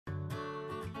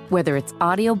Whether it's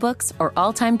audiobooks or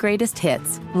all-time greatest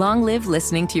hits, long live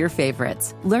listening to your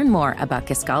favorites. Learn more about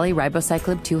Kisqali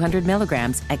Ribociclib 200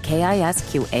 milligrams at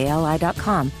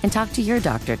KISQALI.com and talk to your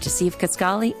doctor to see if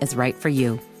Kisqali is right for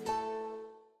you.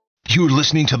 You're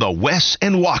listening to the Wes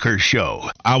and Walker Show.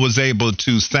 I was able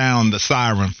to sound the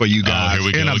siren for you guys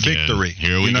in a victory.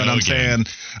 You know what I'm saying?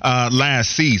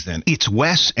 Last season. It's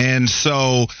Wes. And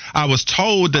so I was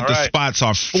told that the spots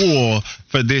are full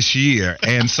for this year.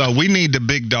 And so we need the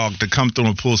big dog to come through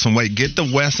and pull some weight. Get the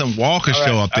Wes and Walker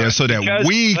Show up there so that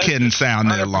we can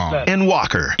sound their alarm. And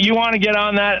Walker. You want to get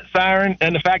on that siren,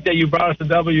 and the fact that you brought us to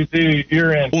W2,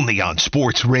 you're in. Only on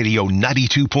Sports Radio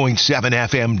 92.7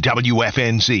 FM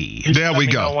WFNZ. There we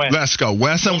go. Let's go.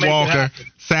 Wes and Walker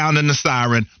sounding the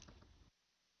siren.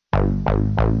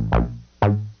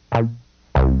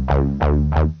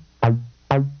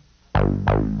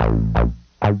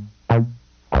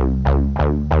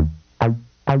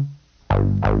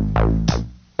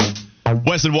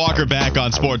 Wes and Walker back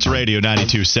on Sports Radio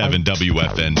 92.7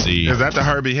 WFNZ. Is that the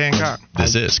Herbie Hancock?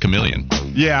 This is Chameleon.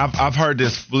 Yeah, I've heard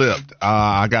this flipped.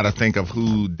 I got to think of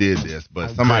who did this,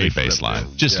 but somebody bass line.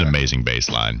 Just an amazing bass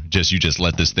line. You just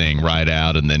let this thing ride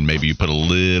out, and then maybe you put a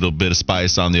little bit of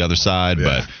spice on the other side,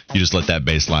 but you just let that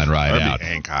bass line ride out. Herbie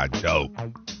Hancock,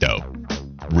 dope.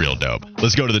 Real dope.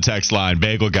 Let's go to the text line.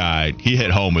 Bagel Guy, he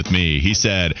hit home with me. He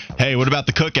said, hey, what about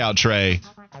the cookout tray?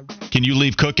 Can you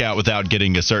leave cookout without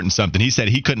getting a certain something? He said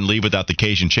he couldn't leave without the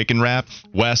Cajun chicken wrap.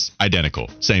 Wes, identical.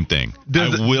 Same thing. I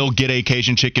will get a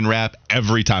Cajun chicken wrap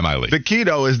every time I leave. The key,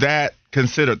 though, is that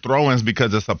considered throw-ins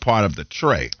because it's a part of the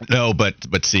tray. No, but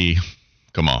see,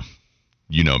 come on.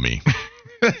 You know me.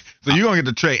 So you're going to get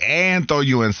the tray and throw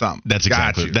you in something. That's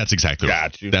exactly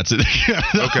right. That's it.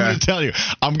 Okay. I'm telling you.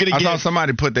 I saw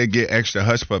somebody they get extra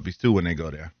hush puppies, too, when they go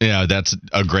there. Yeah, that's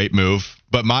a great move.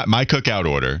 But my cookout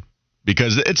order,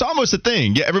 because it's almost a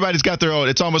thing. Yeah, everybody's got their own.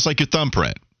 It's almost like your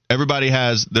thumbprint. Everybody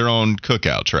has their own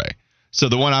cookout tray. So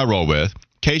the one I roll with,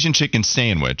 Cajun chicken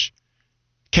sandwich,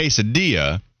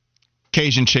 quesadilla,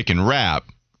 Cajun chicken wrap,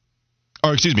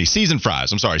 or excuse me, seasoned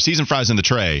fries. I'm sorry, seasoned fries in the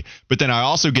tray. But then I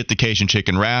also get the Cajun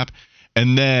chicken wrap.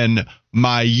 And then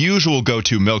my usual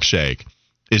go-to milkshake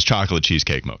is chocolate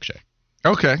cheesecake milkshake.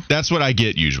 Okay. That's what I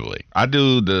get usually. I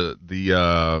do the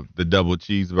double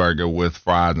cheeseburger with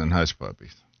fries and hush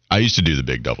puppies. I used to do the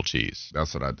big double cheese.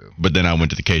 That's what I do. But then I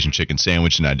went to the Cajun chicken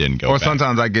sandwich and I didn't go back.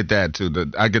 Sometimes I get that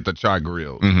too. I get the char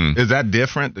grilled. Mm-hmm. Is that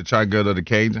different, the char grilled or the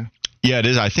Cajun? Yeah, it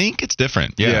is. I think it's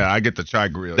different. Yeah, I get the char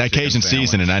grilled. That Cajun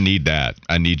seasoning, I need that.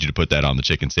 I need you to put that on the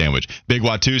chicken sandwich. Big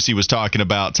Watusi was talking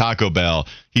about Taco Bell.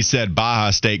 He said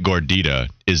Baja Steak Gordita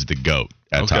is the GOAT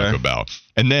at Taco Bell.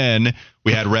 And then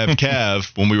we had Rev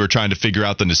Kev when we were trying to figure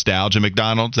out the nostalgia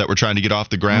McDonald's that we're trying to get off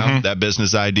the ground, that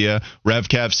business idea. Rev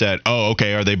Kev said, oh,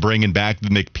 okay, are they bringing back the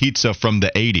McPizza from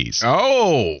the 80s?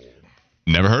 Oh.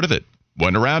 Never heard of it.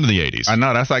 Wasn't around in the 80s. I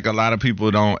know. That's like a lot of people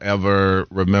don't ever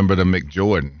remember the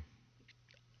McJordan.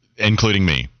 Including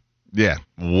me. Yeah.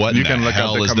 What you can look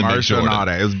up the commercial and all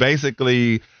that. It was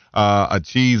basically a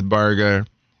cheeseburger.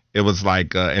 It was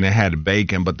like, and it had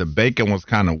bacon, but the bacon was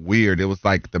kind of weird. It was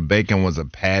like the bacon was a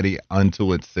patty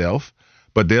unto itself.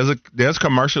 But there's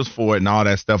commercials for it and all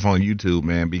that stuff on YouTube,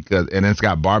 man, and it's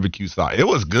got barbecue sauce. It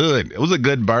was good. It was a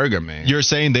good burger, man. You're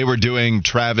saying they were doing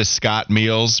Travis Scott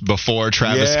meals before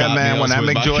Travis Scott meals? Yeah, man, when that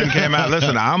McJordan came out.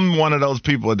 Listen, I'm one of those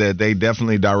people that they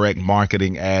definitely direct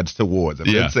marketing ads towards. If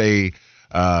it's a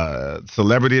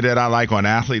celebrity that I like or an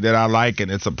athlete that I like and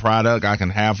it's a product I can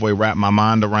halfway wrap my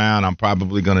mind around, I'm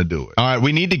probably going to do it. All right,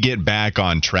 we need to get back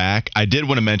on track. I did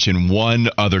want to mention one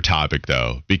other topic,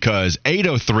 though, because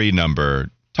 803 number,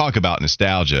 talk about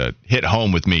nostalgia, hit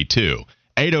home with me, too.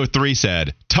 803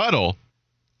 said, Tuttle,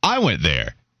 I went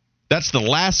there. That's the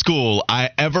last school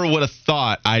I ever would have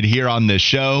thought I'd hear on this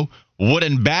show.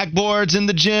 Wooden backboards in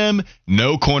the gym,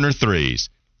 no corner threes.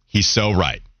 He's so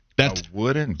right. That's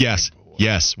wooden.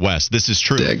 Yes, Wes, this is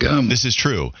true. This is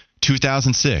true.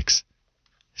 2006,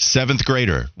 7th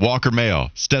grader, Walker Mayo,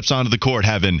 steps onto the court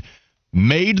having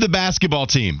made the basketball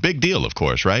team. Big deal, of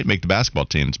course, right? Make the basketball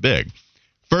team. It's big.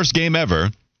 First game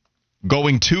ever,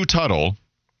 going to Tuttle,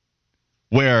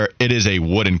 where it is a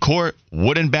wooden court,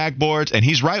 wooden backboards, and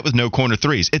he's right with no corner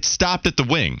threes. It stopped at the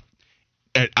wing.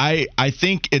 I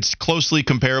think it's closely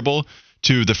comparable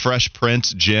to the Fresh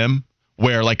Prince gym,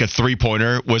 where like a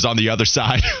three-pointer was on the other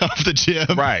side of the gym.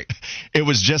 Right. It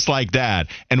was just like that.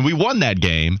 And we won that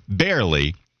game,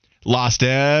 barely. Lost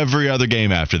every other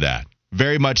game after that.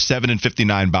 Very much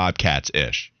 7-59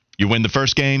 Bobcats-ish. You win the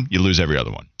first game, you lose every other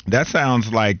one. That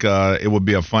sounds like it would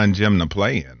be a fun gym to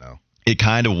play in, though. it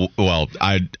kind of, well,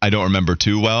 I don't remember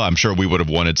too well. I'm sure we would have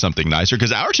wanted something nicer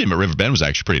because our team at River Bend was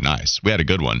actually pretty nice. We had a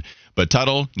good one. But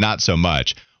Tuttle, not so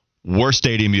much. Worst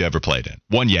stadium you ever played in.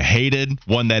 One you hated,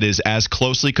 one that is as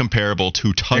closely comparable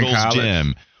to Tuttle's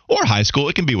gym or high school.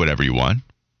 It can be whatever you want.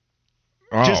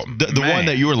 Oh, just the one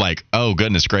that you were like, oh,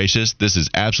 goodness gracious, this is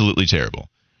absolutely terrible.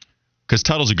 Because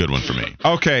Tuttle's a good one for me.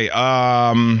 Okay.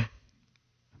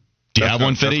 Do you have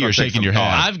one, Fitty? You're shaking your head.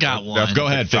 I've got one. Go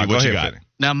ahead, Fitty. What you got?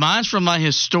 Now, mine's from my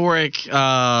historic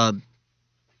high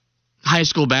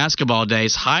school basketball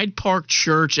days. Hyde Park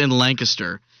Church in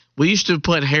Lancaster. We used to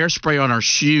put hairspray on our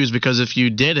shoes because if you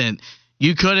didn't,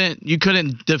 you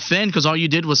couldn't defend because all you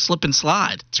did was slip and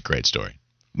slide. It's a great story.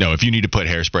 No, if you need to put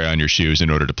hairspray on your shoes in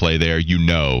order to play there, you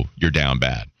know you're down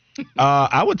bad.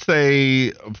 I would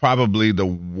say probably the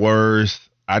worst.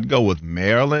 I'd go with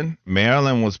Maryland.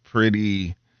 Maryland was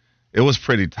pretty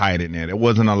tight in there. There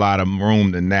wasn't a lot of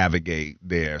room to navigate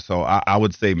there. So I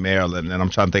would say Maryland. And I'm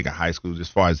trying to think of high schools as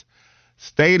far as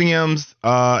stadiums.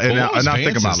 And I'm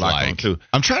thinking about Lockdown too.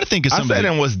 I'm trying to think of something.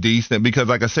 Stadium was decent because,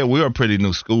 like I said, we were a pretty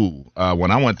new school.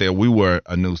 When I went there, we were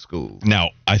a new school.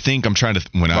 Now, I think I'm trying to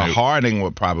Harding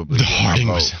would probably Harding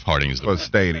is the one.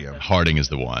 Stadium. Harding is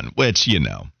the one, which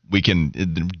we can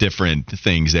different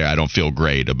things there. I don't feel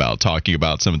great about talking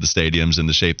about some of the stadiums and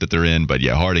the shape that they're in, but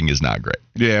yeah, Harding is not great.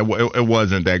 Yeah, it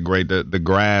wasn't that great. The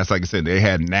grass, like I said, they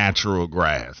had natural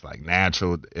grass, like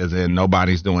natural as in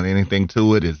nobody's doing anything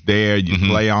to it. It's there. You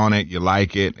play on it. You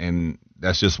like it. And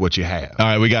that's just what you have. All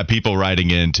right, we got people writing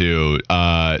into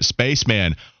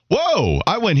Spaceman. Whoa,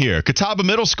 I went here. Catawba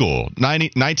Middle School,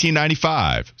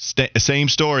 1995. Same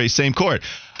story, same court.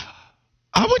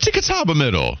 I went to Catawba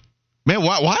Middle. Man,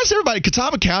 why is everybody?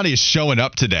 Catawba County is showing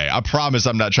up today. I promise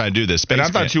I'm not trying to do this. And I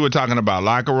thought you were talking about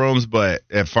locker rooms, but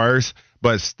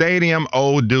stadium,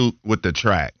 Old Duke with the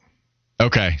track.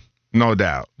 Okay. No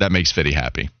doubt. That makes Fitty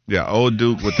happy. Yeah, Old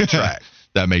Duke with the track.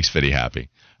 That makes Fitty happy.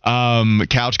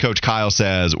 Couch Coach Kyle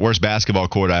says, worst basketball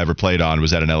court I ever played on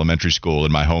was at an elementary school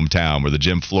in my hometown where the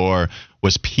gym floor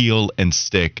was peel and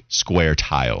stick square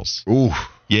tiles. Ooh.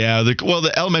 Yeah,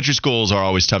 the elementary schools are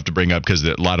always tough to bring up because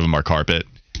a lot of them are carpet.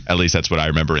 At least that's what I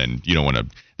remember. And you don't want to.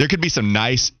 There could be some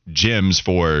nice gyms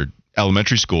for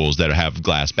elementary schools that have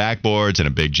glass backboards and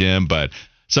a big gym, but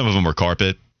some of them are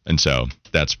carpet, and so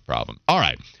that's a problem. All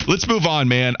right, let's move on,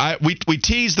 man. We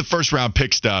teased the first round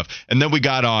pick stuff, and then we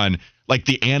got on like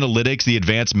the analytics, the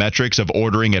advanced metrics of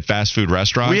ordering at fast food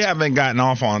restaurants. We haven't gotten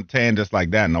off on tangents like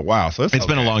that in a while, so it's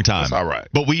been a long time. It's all right.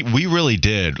 But we really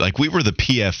did. Like, we were the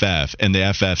PFF, and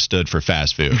the FF stood for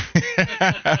fast food.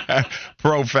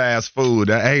 Pro fast food.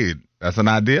 Hey, that's an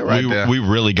idea there. We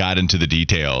really got into the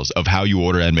details of how you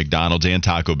order at McDonald's and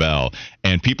Taco Bell,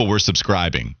 and people were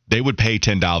subscribing. They would pay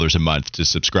 $10 a month to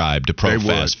subscribe to Pro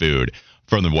Fast Food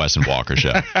from the Wes and Walker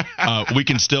Show. We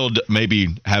can still maybe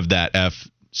have that F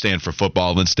stand for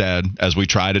football instead as we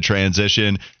try to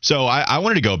transition. So I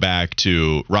wanted to go back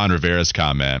to Ron Rivera's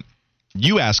comment.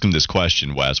 You asked him this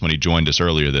question, Wes, when he joined us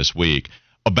earlier this week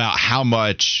about how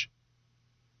much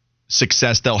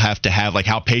success they'll have to have, like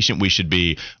how patient we should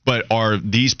be, but are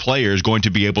these players going to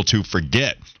be able to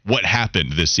forget what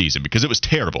happened this season? Because it was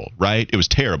terrible, right? It was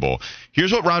terrible.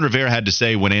 Here's what Ron Rivera had to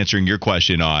say when answering your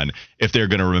question on if they're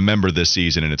going to remember this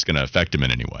season and it's going to affect them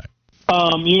in any way.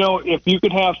 If you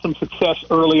could have some success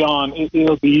easy on,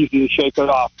 it'll be easy to shake it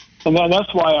off. And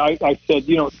that's why I said,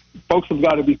 folks have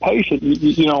got to be patient.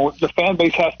 The fan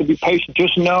base has to be patient.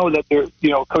 Just know that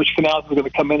Coach Canales is going to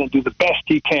come in and do the best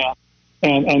he can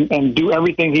and do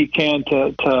everything he can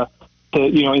to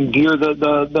endear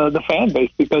the fan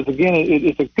base, because again,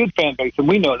 it's a good fan base, and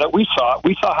we know that. We saw it.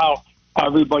 We saw how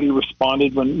everybody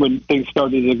responded when things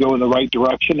started to go in the right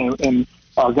direction, and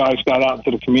our guys got out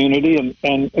into the community.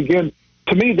 And again,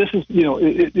 to me, this is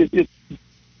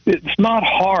it's not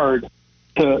hard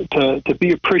to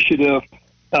be appreciative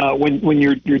when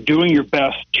you're doing your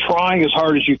best, trying as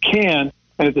hard as you can,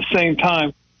 and at the same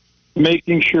time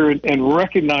making sure and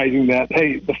recognizing that,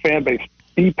 hey, the fan base,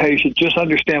 be patient, just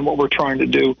understand what we're trying to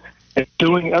do, and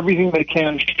doing everything they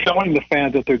can, showing the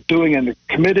fans that they're doing and they're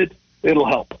committed, it'll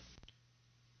help.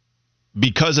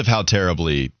 Because of how terrible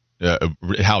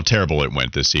it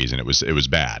went this season, it was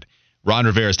bad. Ron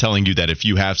Rivera is telling you that if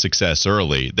you have success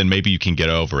early, then maybe you can get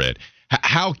over it.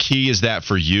 How key is that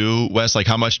for you, Wes? Like,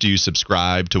 how much do you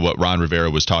subscribe to what Ron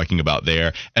Rivera was talking about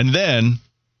there? And then,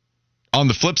 on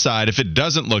the flip side, if it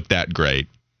doesn't look that great,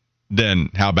 then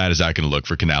how bad is that going to look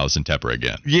for Canales and Tepper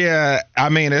again? Yeah, I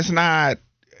mean, it's not.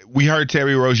 We heard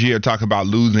Terry Rozier talk about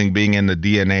losing being in the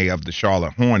DNA of the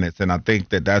Charlotte Hornets, and I think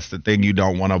that that's the thing you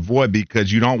don't want to avoid,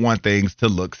 because you don't want things to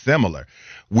look similar.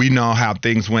 we know how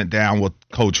things went down with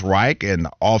Coach Reich and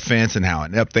the offense and how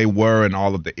inept they were and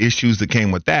all of the issues that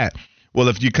came with that. Well,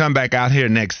 if you come back out here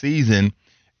next season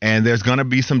and there's going to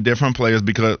be some different players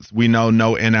because we know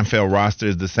no NFL roster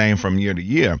is the same from year to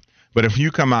year. But if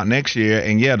you come out next year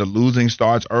and, the losing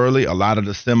starts early, a lot of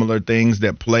the similar things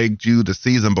that plagued you the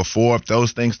season before, if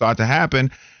those things start to happen,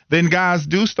 then guys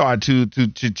do start to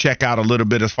check out a little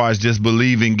bit as far as just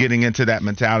believing, getting into that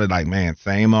mentality like, man,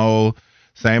 same old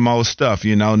stuff,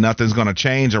 nothing's going to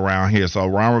change around here. So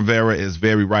Ron Rivera is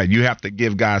very right. You have to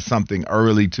give guys something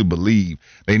early to believe.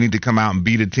 They need to come out and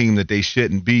beat a team that they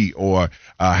shouldn't beat or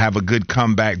have a good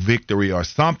comeback victory or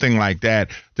something like that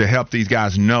to help these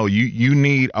guys know. You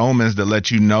need omens to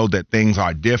let you know that things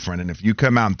are different. And if you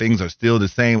come out and things are still the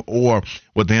same, or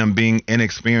with him being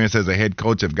inexperienced as a head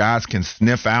coach, if guys can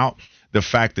sniff out the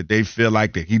fact that they feel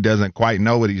like that he doesn't quite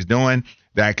know what he's doing,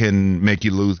 that can make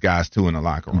you lose guys, too, in the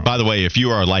locker room. By the way, if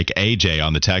you are like AJ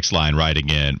on the text line writing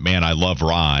in, man, I love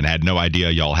Ron, had no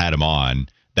idea y'all had him on.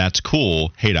 That's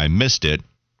cool. Hey, I missed it.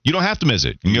 You don't have to miss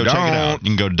it. You can go check it out. You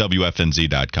can go to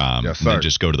WFNZ.com. Yes, and then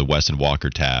just go to the Wes and Walker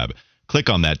tab. Click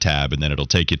on that tab, and then it'll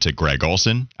take you to Greg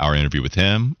Olson, our interview with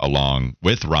him, along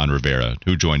with Ron Rivera,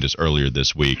 who joined us earlier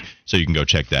this week. So you can go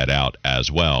check that out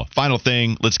as well. Final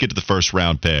thing, let's get to the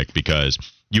first-round pick, because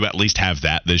you at least have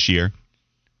that this year.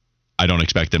 I don't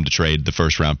expect them to trade the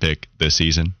first-round pick this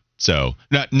season. So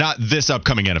not this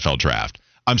upcoming NFL draft.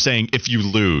 I'm saying if you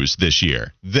lose this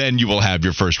year, then you will have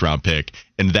your first-round pick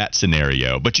in that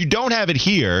scenario. But you don't have it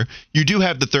here. You do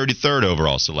have the 33rd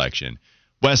overall selection.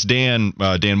 Wes, Dan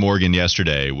Morgan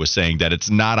yesterday was saying that it's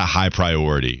not a high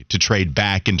priority to trade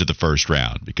back into the first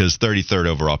round because 33rd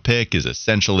overall pick is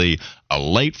essentially a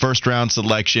late first-round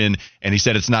selection, and he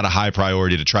said it's not a high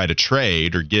priority to try to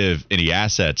trade or give any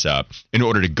assets up in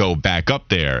order to go back up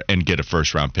there and get a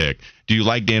first-round pick. Do you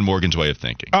like Dan Morgan's way of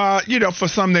thinking? For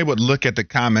some, they would look at the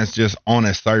comments just on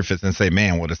its surface and say,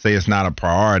 man, well, to say it's not a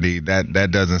priority, that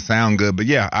doesn't sound good. But,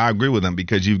 yeah, I agree with them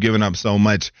because you've given up so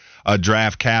much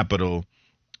draft capital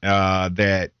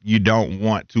that you don't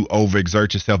want to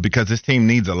overexert yourself because this team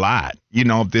needs a lot.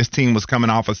 If this team was coming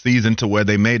off a season to where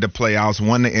they made the playoffs,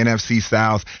 won the NFC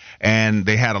South, and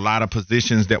they had a lot of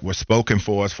positions that were spoken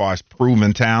for as far as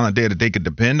proven talent there that they could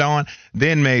depend on,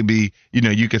 then maybe,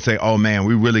 you could say, oh, man,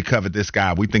 we really covered this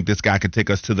guy. We think this guy could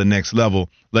take us to the next level.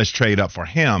 Let's trade up for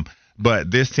him. But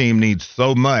this team needs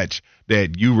so much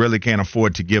that you really can't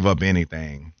afford to give up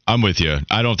anything. I'm with you.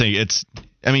 I don't think it's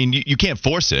 – you can't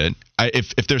force it.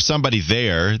 If there's somebody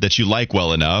there that you like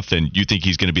well enough and you think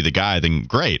he's going to be the guy, then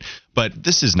great. But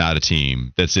this is not a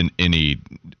team that's in any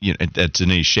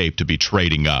shape to be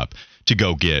trading up to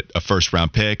go get a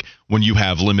first-round pick when you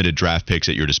have limited draft picks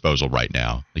at your disposal right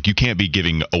now. Like, you can't be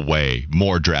giving away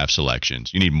more draft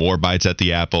selections. You need more bites at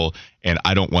the apple, and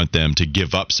I don't want them to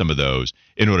give up some of those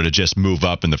in order to just move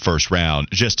up in the first round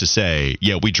just to say,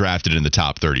 yeah, we drafted in the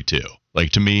top 32.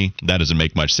 Like, to me, that doesn't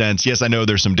make much sense. Yes, I know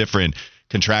there's some different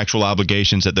contractual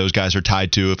obligations that those guys are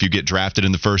tied to if you get drafted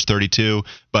in the first 32,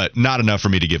 but not enough for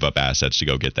me to give up assets to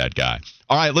go get that guy.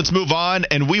 All right, let's move on,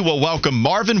 and we will welcome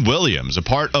Marvin Williams, a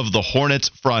part of the Hornets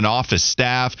front office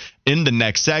staff, in the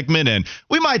next segment, and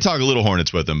we might talk a little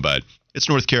Hornets with him, but it's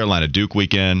North Carolina Duke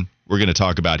weekend. We're going to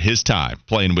talk about his time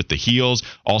playing with the Heels,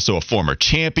 also a former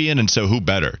champion, and so who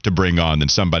better to bring on than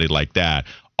somebody like that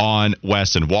on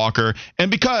Wes and Walker.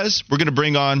 And because we're going to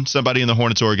bring on somebody in the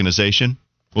Hornets organization,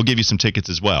 we'll give you some tickets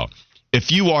as well.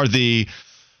 If you are the,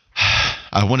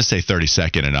 I want to say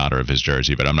 32nd in honor of his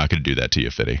jersey, but I'm not going to do that to you,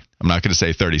 Fitty. I'm not going to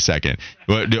say 32nd.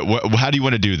 How do you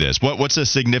want to do this? What's a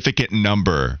significant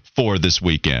number for this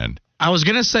weekend? I was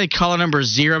going to say caller number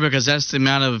 0 because that's the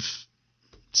amount of,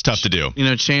 it's tough to do,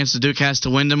 chance the Duke has to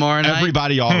win tomorrow night.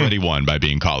 Everybody already won by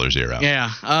being caller 0.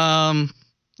 Yeah.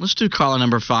 Let's do caller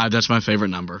number 5. That's my favorite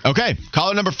number. Okay,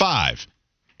 caller number 5.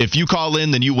 If you call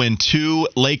in, then you win 2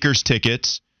 Lakers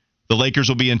tickets. The Lakers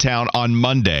will be in town on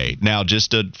Monday. Now,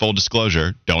 just a full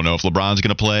disclosure, don't know if LeBron's going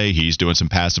to play. He's doing some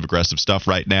passive-aggressive stuff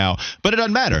right now. But it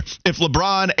doesn't matter. If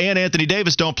LeBron and Anthony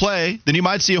Davis don't play, then you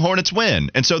might see a Hornets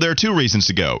win. And so there are 2 reasons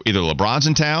to go. Either LeBron's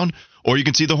in town, or you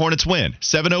can see the Hornets win.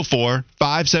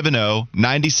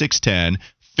 704-570-9610.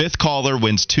 5th caller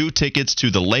wins 2 tickets to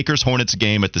the Lakers-Hornets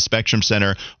game at the Spectrum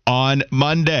Center on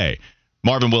Monday.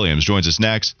 Marvin Williams joins us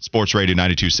next. Sports Radio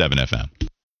 92.7 FM.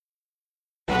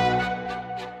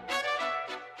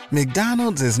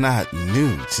 McDonald's is not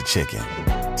new to chicken.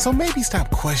 So maybe stop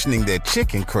questioning their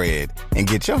chicken cred and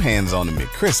get your hands on the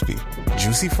McCrispy.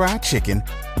 Juicy fried chicken,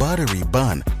 buttery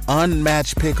bun,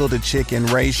 unmatched pickle-to-chicken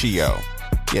ratio.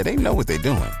 Yeah, they know what they're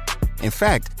doing. In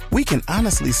fact, we can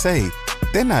honestly say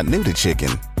they're not new to chicken.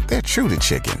 They're true to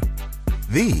chicken.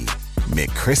 The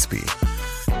McCrispy.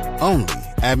 Only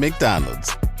at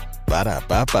McDonald's.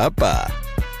 Ba-da-ba-ba-ba.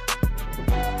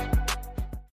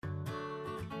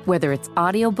 Whether it's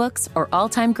audiobooks or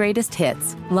all-time greatest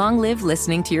hits, long live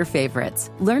listening to your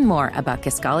favorites. Learn more about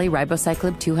Kisqali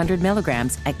Ribociclib 200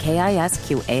 milligrams at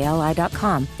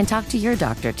KISQALI.com and talk to your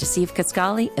doctor to see if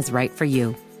Kisqali is right for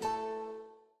you.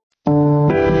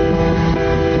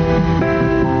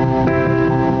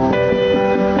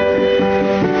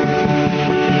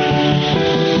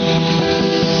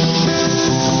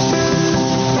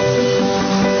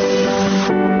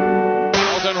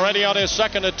 Ready on his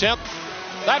second attempt.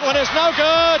 That one is no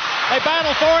good. They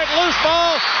battle for it. Loose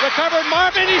ball. Recovered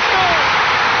Marvin. He scores.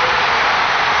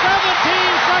 17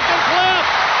 seconds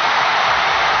left.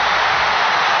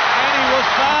 And he was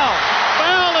fouled.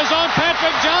 Foul is on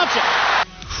Patrick Johnson.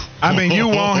 I mean, you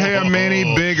won't hear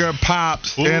many bigger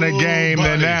pops in a game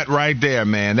than that right there,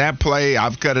 man. That play,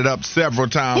 I've cut it up several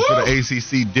times for the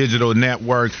ACC Digital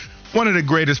Network. One of the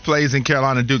greatest plays in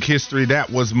Carolina Duke history, that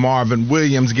was Marvin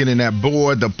Williams getting that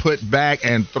board, the put back,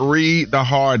 and three the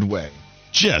hard way.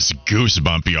 Just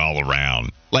goosebumpy all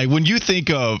around. Like, when you think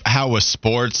of how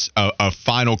a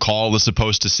final call is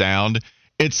supposed to sound,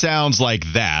 it sounds like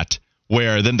that,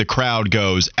 where then the crowd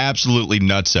goes absolutely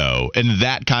nutso. In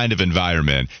that kind of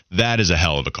environment, that is a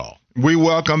hell of a call. We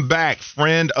welcome back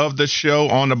friend of the show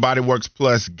on the Bodyworks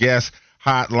Plus guest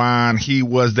hotline. He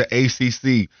was the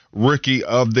ACC Rookie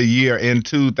of the Year in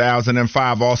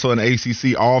 2005, also an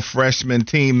ACC All-Freshman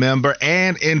team member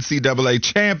and NCAA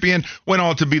champion. Went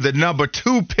on to be the number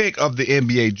 2 pick of the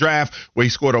NBA draft, where he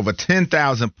scored over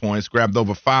 10,000 points, grabbed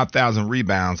over 5,000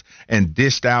 rebounds, and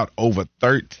dished out over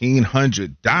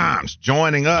 1,300 dimes.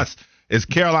 Joining us is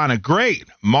Carolina great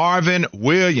Marvin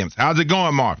Williams. How's it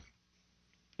going, Marvin?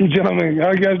 Gentlemen,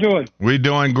 how you guys doing? We're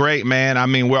doing great, man. I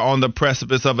mean, we're on the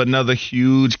precipice of another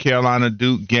huge Carolina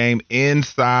Duke game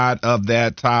inside of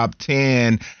that top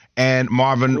 10. And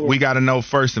Marvin, we got to know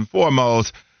first and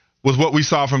foremost, was what we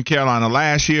saw from Carolina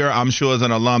last year. I'm sure as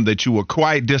an alum that you were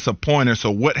quite disappointed.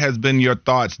 So what has been your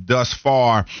thoughts thus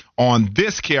far on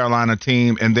this Carolina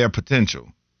team and their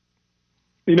potential?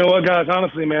 You know what, guys,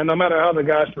 honestly, man, no matter how the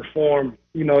guys perform,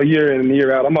 year in and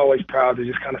year out, I'm always proud to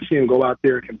just kind of see them go out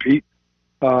there and compete.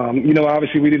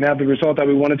 Obviously we didn't have the result that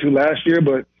we wanted to last year,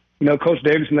 but, Coach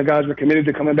Davis and the guys were committed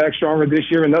to coming back stronger this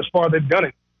year, and thus far they've done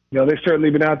it. They've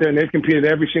certainly been out there and they've competed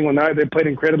every single night. They've played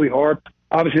incredibly hard.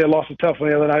 Obviously they lost a tough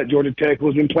one the other night at Georgia Tech,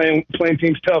 who's been playing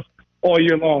teams tough all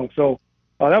year long. So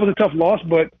that was a tough loss,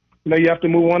 but, you have to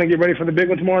move on and get ready for the big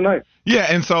one tomorrow night. Yeah,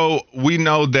 and so we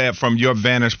know that from your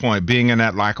vantage point, being in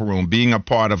that locker room, being a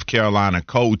part of Carolina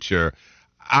culture,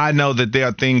 I know that there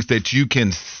are things that you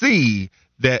can see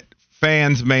that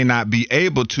fans may not be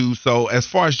able to. So as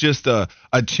far as just a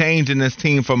change in this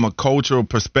team from a cultural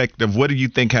perspective, what do you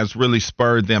think has really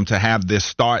spurred them to have this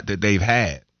start that they've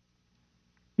had?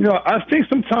 I think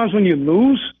sometimes when you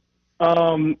lose,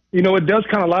 it does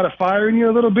kind of light a fire in you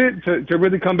a little bit to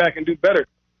really come back and do better.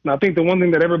 And I think the one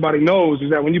thing that everybody knows is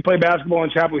that when you play basketball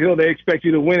in Chapel Hill, they expect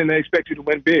you to win, and they expect you to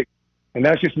win big. And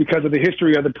that's just because of the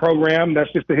history of the program.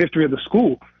 That's just the history of the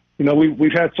school.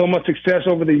 We've had so much success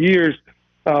over the years,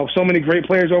 so many great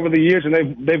players over the years, and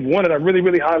they've won at a really,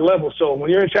 really high level. So when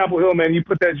you're in Chapel Hill, man, you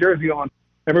put that jersey on,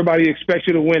 everybody expects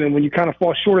you to win. And when you kind of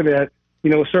fall short of that,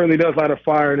 it certainly does light a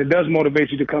fire, and it does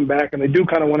motivate you to come back. And they do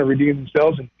kind of want to redeem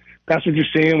themselves. And that's what you're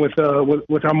seeing with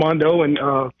Armando and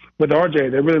with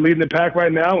RJ. They're really leading the pack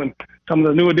right now, and some of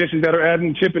the new additions that are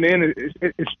adding, chipping in,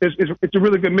 it's a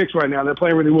really good mix right now. They're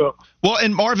playing really well. Well,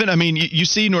 and Marvin, I mean, you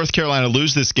see North Carolina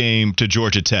lose this game to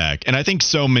Georgia Tech, and I think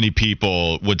so many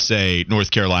people would say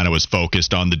North Carolina was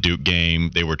focused on the Duke game.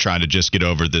 They were trying to just get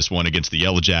over this one against the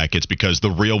Yellow Jackets because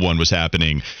the real one was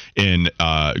happening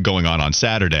going on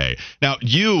Saturday. Now,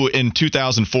 you in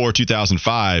 2004,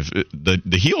 2005,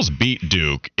 the Heels beat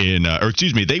Duke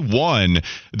they won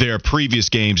their previous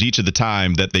games each of the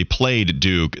time that they played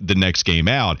Duke the next game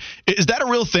out. Is that a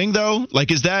real thing, though?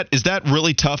 Like, is that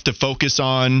really tough to focus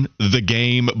on the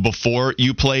game before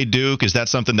you play Duke? Is that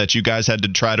something that you guys had to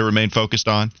try to remain focused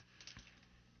on?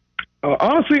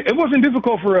 Honestly, it wasn't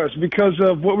difficult for us because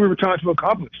of what we were trying to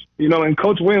accomplish. And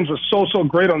Coach Williams was so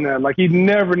great on that. Like, he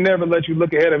never let you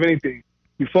look ahead of anything.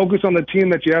 You focus on the team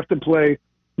that you have to play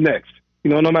next.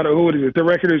 No matter who it is. If the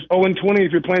record is 0-20,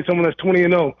 if you're playing someone that's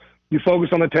 20-0, you focus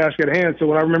on the task at hand. So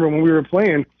what I remember when we were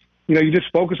playing, you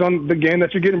just focus on the game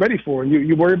that you're getting ready for. And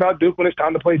you worry about Duke when it's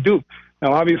time to play Duke.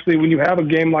 Now, obviously, when you have a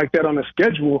game like that on the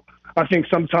schedule, I think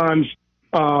sometimes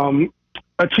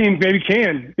a team maybe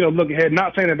can, look ahead.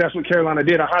 Not saying that that's what Carolina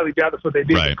did. I highly doubt that's what they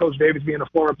did. Right. Coach Davis being a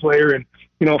former player and,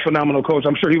 a phenomenal coach,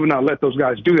 I'm sure he would not let those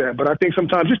guys do that. But I think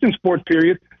sometimes, just in sports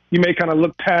period, you may kind of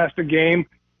look past the game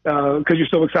because you're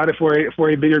so excited for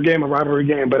a bigger game, a rivalry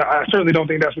game. But I certainly don't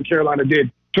think that's what Carolina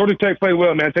did. Georgia Tech played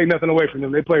well, man. Take nothing away from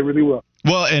them. They played really well.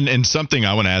 Well, and something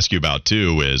I want to ask you about,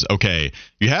 too, is, okay,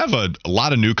 you have a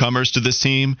lot of newcomers to this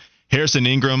team. Harrison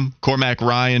Ingram, Cormac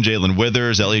Ryan, Jalen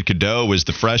Withers, Elliot Cadeau was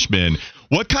the freshman.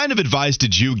 What kind of advice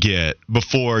did you get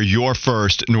before your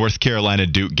first North Carolina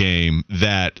Duke game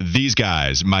that these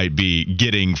guys might be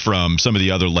getting from some of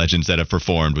the other legends that have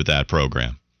performed with that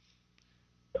program?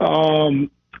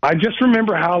 I just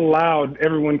remember how loud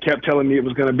everyone kept telling me it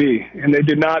was going to be, and they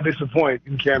did not disappoint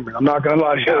in Cameron. I'm not going to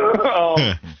lie to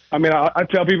you. I mean, I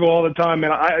tell people all the time,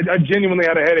 man, I genuinely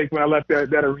had a headache when I left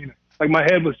that arena. Like, my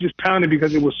head was just pounding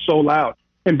because it was so loud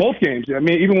in both games. I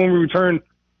mean, even when we returned,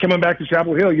 coming back to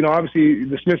Chapel Hill, obviously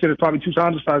the Smith Center is probably 2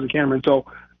 times the size of Cameron. So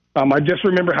I just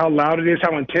remember how loud it is,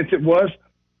 how intense it was.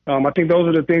 I think those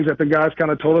are the things that the guys kind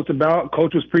of told us about.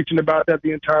 Coach was preaching about that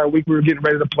the entire week we were getting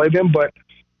ready to play them. But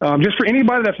just for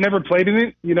anybody that's never played in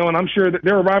it, and I'm sure that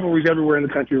there are rivalries everywhere in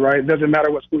the country, right? It doesn't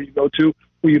matter what school you go to,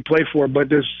 who you play for,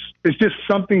 but it's just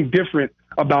something different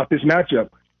about this matchup.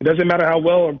 It doesn't matter how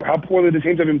well or how poorly the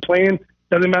teams have been playing. It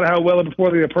doesn't matter how well or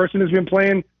poorly the person has been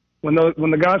playing. When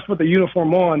the guys put the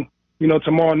uniform on,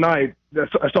 tomorrow night,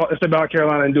 that's all. It's about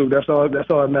Carolina and Duke. That's all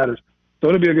that matters. So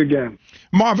it'll be a good game.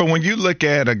 Marvin, when you look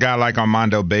at a guy like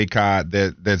Armando Bacot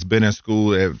that's been in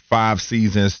school at 5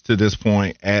 seasons to this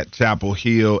point at Chapel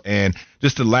Hill, and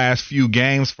just the last few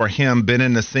games for him, been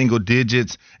in the single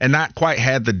digits and not quite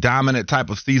had the dominant type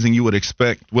of season you would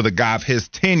expect with a guy of his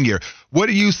tenure. What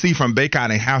do you see from Bacot,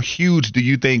 and how huge do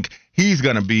you think he's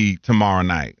going to be tomorrow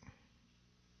night?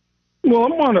 Well,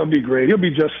 Armando will be great. He'll be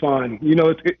just fine.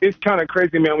 It's kind of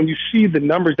crazy, man, when you see the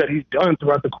numbers that he's done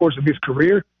throughout the course of his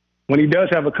career. When he does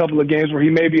have a couple of games where he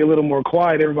may be a little more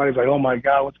quiet, everybody's like, oh, my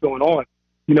God, what's going on?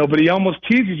 But he almost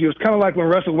teases you. It's kind of like when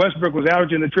Russell Westbrook was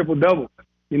averaging the triple-double.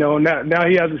 Now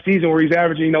he has a season where he's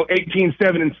averaging, 18,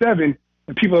 7, and 7.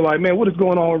 And people are like, man, what is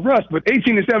going on with Russ? But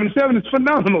 18 and 7 and 7 is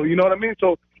phenomenal. You know what I mean?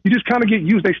 So you just kind of get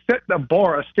used. They set the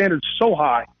bar, a standard so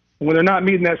high. And when they're not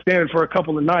meeting that standard for a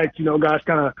couple of nights, guys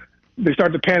kind of, they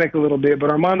start to panic a little bit.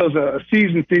 But Armando's a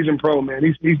seasoned pro, man.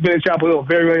 He's been in Chapel Hill a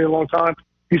very, very long time.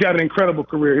 He's had an incredible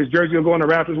career. His jersey will go on the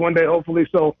Raptors one day, hopefully.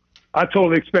 So I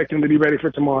totally expect him to be ready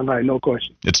for tomorrow night, no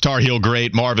question. It's Tar Heel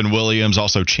great Marvin Williams,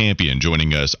 also champion,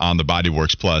 joining us on the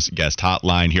Bodyworks Plus guest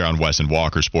hotline here on Wes and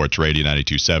Walker Sports Radio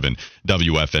 92.7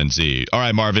 WFNZ. All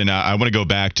right, Marvin, I want to go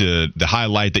back to the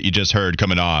highlight that you just heard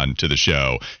coming on to the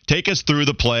show. Take us through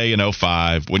the play in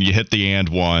 2005 when you hit the and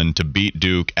one to beat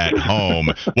Duke at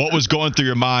home. What was going through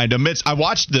your mind? I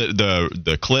watched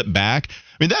the clip back.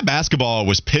 I mean, that basketball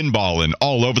was pinballing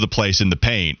all over the place in the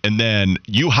paint, and then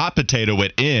you hot potato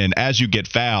it in as you get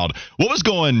fouled. What was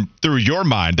going through your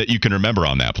mind that you can remember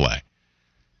on that play?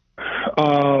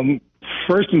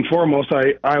 First and foremost,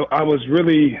 I was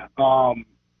really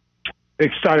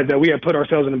excited that we had put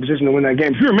ourselves in a position to win that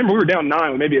game. If you remember, we were down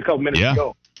 9 maybe a couple minutes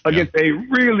ago against a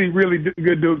really, really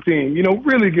good Duke team.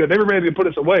 Really good. They were ready to put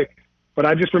us away. But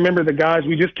I just remember the guys,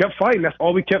 we just kept fighting. That's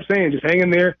all we kept saying, just hang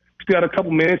in there. Still had a couple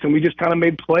minutes, and we just kind of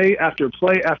made play after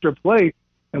play after play.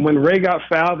 And when Ray got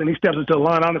fouled and he steps into the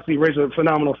line, honestly, Ray's a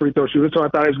phenomenal free throw shooter, so I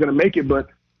thought he was going to make it. But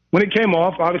when it came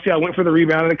off, obviously I went for the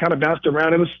rebound, and it kind of bounced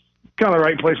around. It was kind of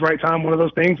right place, right time, one of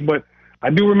those things. But I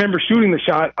do remember shooting the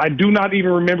shot. I do not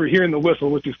even remember hearing the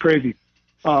whistle, which is crazy.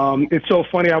 It's so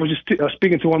funny. I was just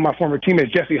speaking to one of my former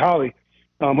teammates, Jesse Holley,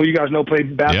 who you guys know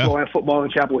played basketball and football in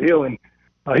Chapel Hill, and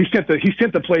he sent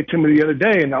the play to me the other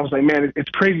day, and I was like, man, it's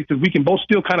crazy because we can both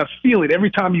still kind of feel it. Every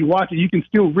time you watch it, you can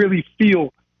still really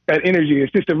feel that energy.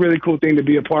 It's just a really cool thing to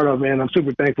be a part of, man. I'm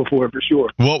super thankful for it, for sure.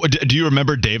 Well, do you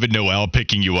remember David Noel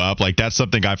picking you up? Like, that's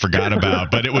something I forgot about,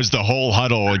 but it was the whole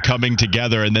huddle and coming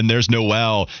together, and then there's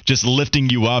Noel just lifting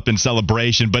you up in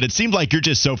celebration. But it seemed like you're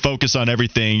just so focused on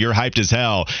everything. You're hyped as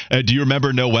hell. Do you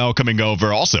remember Noel coming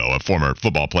over, also a former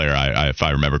football player, if I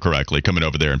remember correctly, coming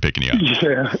over there and picking you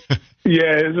up?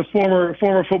 Yeah, as a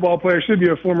former football player, should be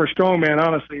a former strongman,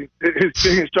 honestly. It's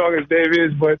big and strong as Dave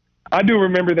is, but I do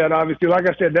remember that, obviously. Like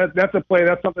I said, that's a play.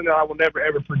 That's something that I will never,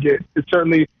 ever forget. It's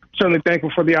certainly thankful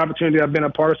for the opportunity. I've been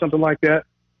a part of something like that.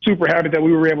 Super happy that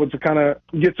we were able to kind of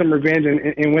get some revenge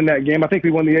and win that game. I think we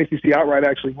won the ACC outright,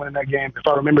 actually, winning that game, if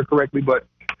I remember correctly. But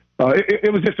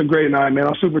it was just a great night, man.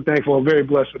 I'm super thankful and very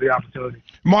blessed for the opportunity.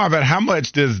 Marvin, how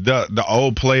much does the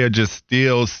old player just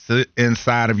still sit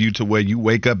inside of you to where you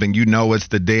wake up and you know it's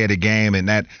the day of the game and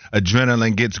that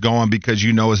adrenaline gets going because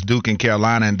you know it's Duke and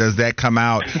Carolina? And does that come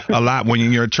out a lot when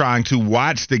you're trying to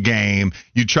watch the game?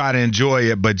 You try to enjoy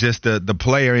it, but just the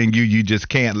player in you just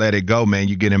can't let it go, man.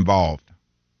 You get involved.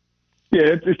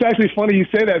 Yeah, it's actually funny you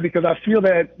say that because I feel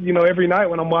that, every night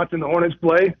when I'm watching the Hornets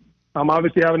play, I'm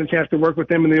obviously having a chance to work with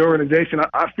them in the organization.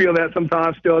 I feel that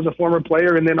sometimes still as a former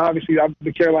player, and then obviously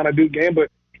the Carolina Duke game.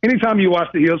 But anytime you watch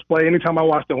the Heels play, anytime I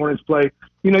watch the Hornets play,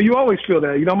 you always feel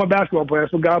that. I'm a basketball player.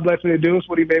 That's what God blessed me to do. It's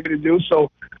what he made me to do. So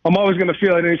I'm always going to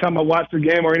feel it anytime I watch the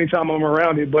game or anytime I'm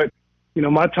around it. But,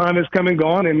 my time has come and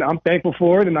gone, and I'm thankful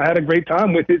for it, and I had a great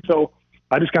time with it. So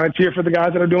I just kind of cheer for the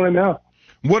guys that are doing it now.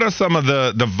 What are some of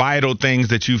the vital things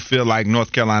that you feel like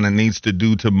North Carolina needs to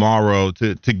do tomorrow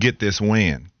to get this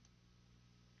win?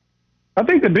 I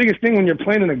think the biggest thing when you're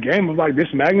playing in a game of like this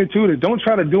magnitude is don't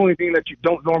try to do anything that you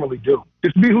don't normally do.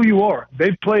 Just be who you are.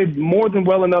 They've played more than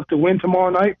well enough to win tomorrow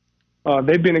night.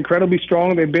 They've been incredibly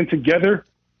strong. They've been together.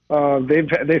 They've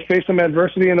faced some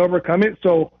adversity and overcome it.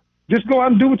 So just go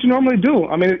out and do what you normally do.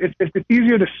 I mean, it's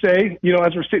easier to say,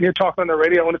 as we're sitting here talking on the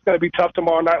radio, and it's going to be tough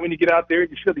tomorrow night when you get out there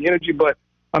and you feel the energy. But,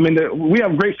 I mean, we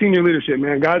have great senior leadership,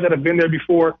 man. Guys that have been there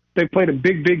before. They've played in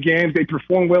big games. They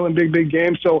perform well in big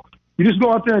games. So you just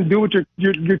go out there and do what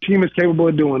your team is capable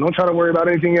of doing. Don't try to worry about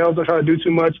anything else. Don't try to do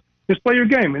too much. Just play your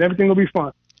game, and everything will be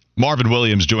fine. Marvin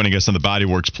Williams joining us on the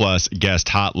Bodyworks Plus guest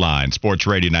hotline, Sports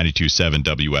Radio 92.7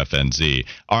 WFNZ.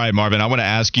 All right, Marvin, I want to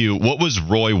ask you, what was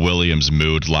Roy Williams'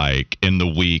 mood like in the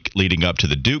week leading up to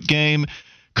the Duke game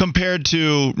compared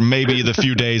to maybe the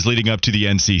few days leading up to the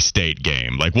NC State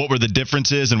game? Like, what were the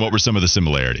differences and what were some of the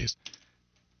similarities?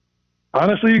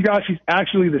 Honestly, you guys, he's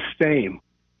actually the same.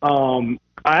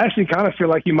 I actually kind of feel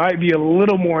like he might be a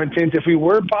little more intense if we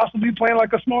were possibly playing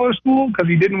like a smaller school because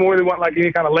he didn't really want like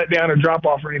any kind of letdown or drop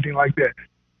off or anything like that.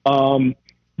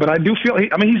 But I do feel,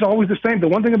 he's always the same. The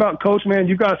one thing about Coach, man,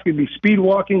 you guys could be speed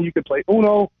walking. You could play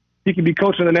Uno. He could be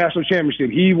coaching the national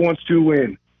championship. He wants to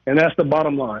win, and that's the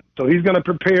bottom line. So he's going to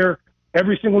prepare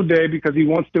every single day because he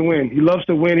wants to win. He loves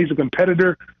to win. He's a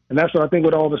competitor, and that's what I think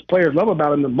what all of his players love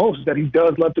about him the most is that he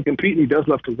does love to compete and he does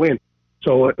love to win.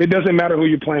 So it doesn't matter who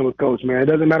you're playing with, Coach, man. It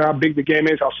doesn't matter how big the game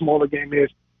is, how small the game is.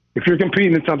 If you're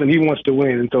competing in something, he wants to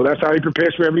win. And so that's how he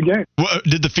prepares for every game. Well,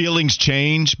 did the feelings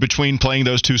change between playing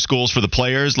those two schools for the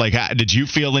players? Like, did you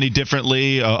feel any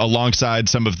differently alongside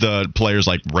some of the players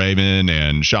like Raymond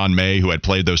and Sean May who had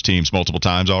played those teams multiple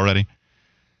times already?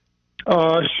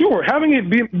 Sure. Having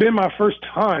it been my first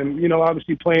time,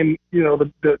 obviously playing,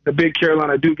 the big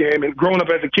Carolina Duke game and growing up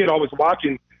as a kid, always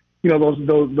watching,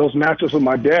 those matchups with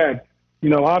my dad.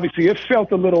 Obviously it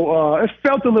felt a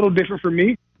little different for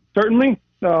me, certainly.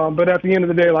 But at the end of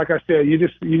the day, like I said, you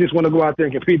just want to go out there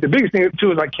and compete. The biggest thing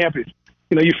too is like campus.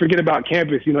 You forget about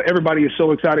campus. Everybody is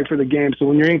so excited for the game. So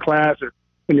when you're in class or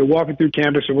when you're walking through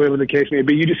campus or whatever the case may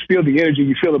be, you just feel the energy,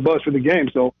 you feel the buzz for the game.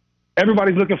 So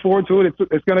everybody's looking forward to it.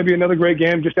 It's going to be another great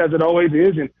game, just as it always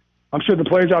is. And I'm sure the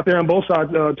players out there on both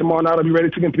sides tomorrow night will be ready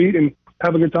to compete and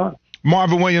have a good time.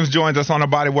 Marvin Williams joins us on the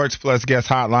Bodyworks Plus guest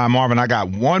hotline. Marvin, I got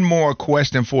one more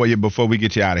question for you before we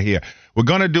get you out of here. We're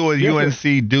going to do a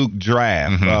UNC Duke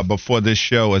draft before this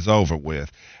show is over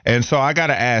with. And so I got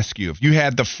to ask you, if you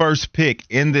had the first pick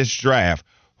in this draft,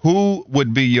 who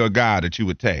would be your guy that you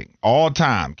would take? All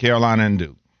time, Carolina and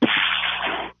Duke.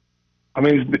 I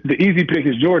mean, the easy pick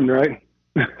is Jordan, right?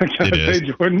 It is. Say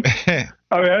Jordan.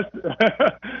 I mean,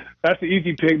 that's the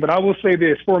easy pick. But I will say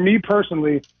this. For me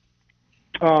personally,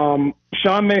 Sean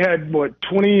May had,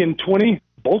 20 and 20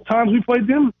 both times we played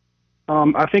them.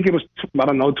 I think it was,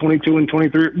 22 and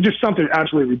 23, just something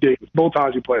absolutely ridiculous both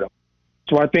times we played them.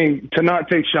 So I think to not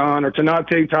take Sean or to not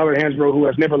take Tyler Hansbrough, who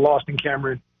has never lost in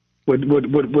Cameron,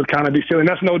 would kind of be silly. And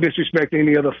that's no disrespect to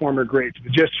any other former greats.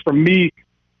 But just for me,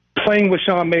 playing with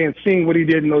Sean May and seeing what he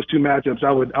did in those two matchups,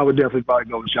 I would definitely probably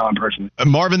go with Sean personally.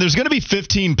 Marvin, there's going to be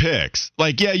 15 picks.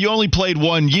 Like, yeah, you only played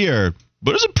 1 year,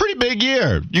 but it was a pretty big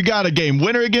year. You got a game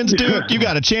winner against Duke. You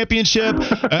got a championship.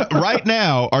 Right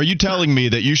now, are you telling me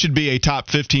that you should be a top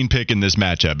 15 pick in this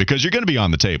matchup? Because you're going to be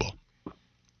on the table.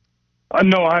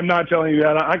 No, I'm not telling you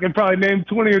that. I can probably name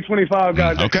 20 or 25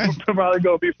 guys that could probably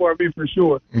go before me for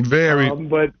sure.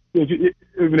 But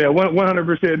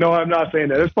 100%. No, I'm not saying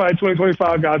that. There's probably 20,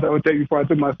 25 guys I would take before I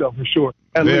took myself for sure.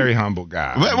 Very humble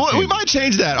guy. We might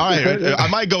change that. All right. I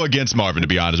might go against Marvin, to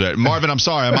be honest. Marvin, I'm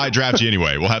sorry. I might draft you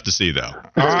anyway. We'll have to see, though.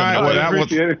 All right. Well,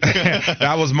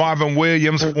 that was Marvin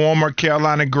Williams, former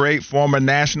Carolina great, former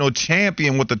national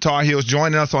champion with the Tar Heels,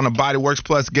 joining us on the Bodyworks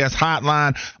Plus guest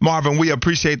hotline. Marvin, we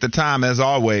appreciate the time as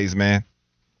always, man.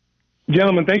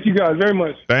 Gentlemen, thank you guys very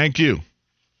much. Thank you.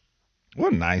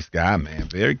 What a nice guy, man.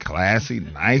 Very classy,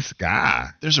 nice guy.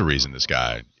 There's a reason this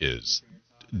guy is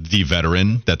the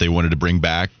veteran that they wanted to bring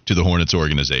back to the Hornets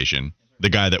organization, the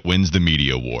guy that wins the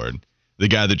media award, the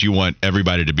guy that you want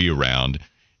everybody to be around,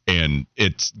 and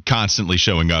it's constantly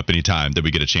showing up anytime that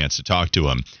we get a chance to talk to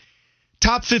him.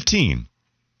 top 15.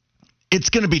 It's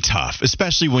going to be tough,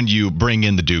 especially when you bring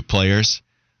in the Duke players.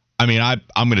 I mean, I'm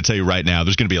going to tell you right now,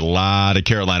 there's going to be a lot of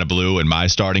Carolina blue in my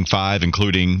starting 5,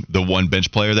 including the one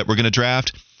bench player that we're going to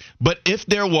draft. But if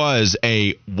there was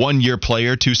a one-year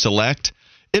player to select,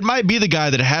 it might be the guy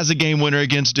that has a game winner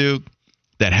against Duke,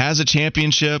 that has a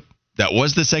championship, that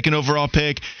was the second overall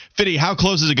pick. Fitty, how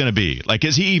close is it going to be? Like,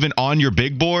 is he even on your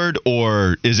big board,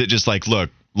 or is it just like, look,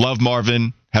 love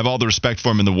Marvin, have all the respect for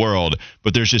him in the world,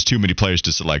 but there's just too many players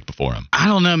to select before him? I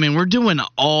don't know, man. We're doing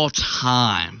all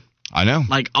time. I know.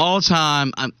 Like, all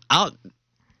time.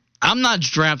 I'm not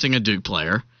drafting a Duke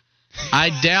player. I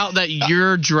doubt that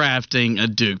you're drafting a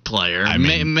Duke player. I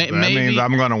mean, that means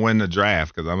I'm going to win the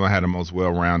draft because I'm going to have the most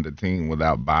well-rounded team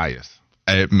without bias.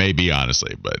 It may be,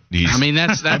 honestly, but I mean,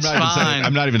 that's fine.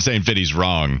 I'm not even saying Fitty's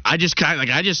wrong. I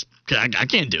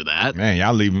can't do that. Man,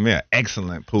 y'all leaving me an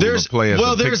excellent pool of players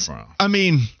to pick from. I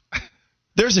mean,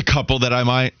 there's a couple that I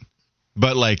might,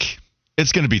 but like,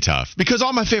 it's going to be tough because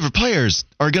all my favorite players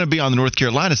are going to be on the North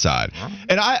Carolina side.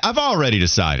 And I've already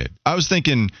decided. I was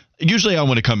thinking, usually I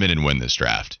want to come in and win this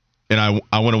draft, and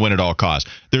I want to win at all costs.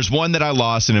 There's one that I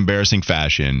lost in embarrassing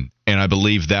fashion, and I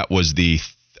believe that was the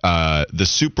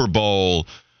Super Bowl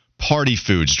party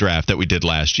foods draft that we did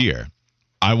last year.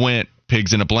 I went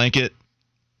pigs in a blanket,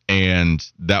 and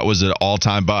that was an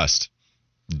all-time bust.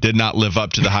 Did not live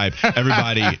up to the hype.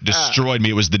 Everybody destroyed me.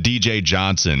 It was the DJ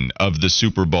Johnson of the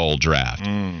Super Bowl draft.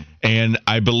 And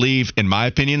I believe, in my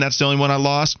opinion, that's the only one I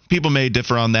lost. People may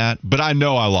differ on that, but I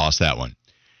know I lost that one.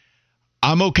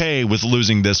 I'm okay with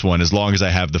losing this one as long as I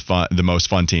have the most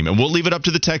fun team. And we'll leave it up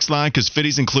to the text line because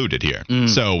Fitty's included here.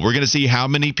 So we're going to see how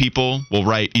many people will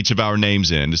write each of our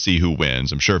names in to see who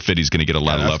wins. I'm sure Fitty's going to get a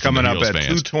lot of love from the Heels fans. Coming up at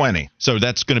 220. So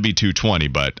that's going to be 220,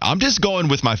 but I'm just going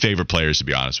with my favorite players, to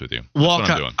be honest with you. That's what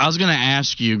I'm doing. I was going to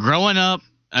ask you, growing up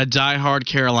a diehard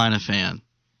Carolina fan,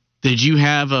 did you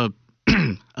have a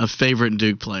favorite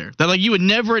Duke player that like you would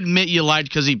never admit you liked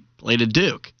because he played at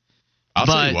Duke? I'll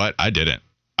tell you what, I didn't.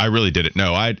 I really didn't.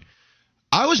 No, I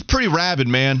was pretty rabid,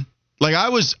 man. Like I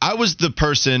was the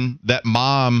person that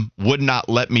mom would not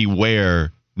let me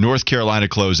wear North Carolina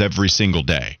clothes every single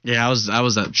day. Yeah, I was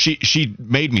that. She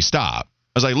made me stop.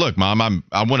 I was like, look, mom,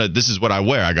 this is what I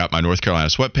wear. I got my North Carolina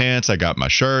sweatpants. I got my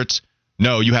shirts.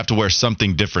 No, you have to wear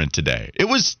something different today. It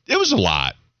was a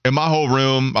lot. In my whole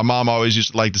room, my mom always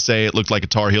used to like to say it looked like a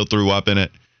Tar Heel threw up in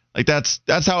it. Like that's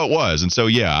how it was. And so,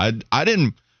 yeah, I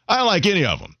didn't like any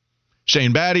of them.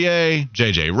 Shane Battier,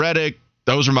 J.J. Redick,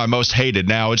 those are my most hated.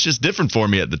 Now, it's just different for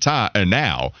me at the time and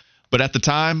now. But at the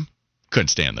time, couldn't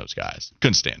stand those guys.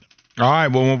 Couldn't stand them. All right,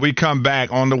 well, when we come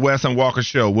back on the Wes and Walker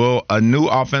Show, will a new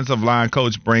offensive line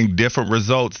coach bring different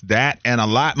results? That and a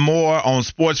lot more on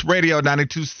Sports Radio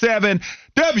 92.7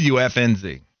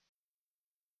 WFNZ.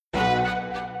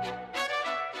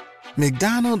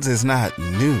 McDonald's is not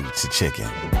new to chicken.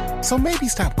 So maybe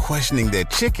stop questioning their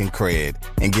chicken cred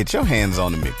and get your hands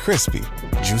on the McCrispy.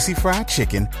 Juicy fried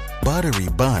chicken, buttery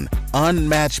bun,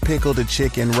 unmatched pickle to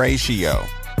chicken ratio.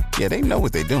 Yeah, they know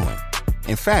what they're doing.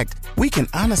 In fact, we can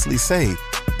honestly say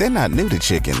they're not new to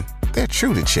chicken. They're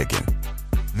true to chicken.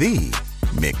 The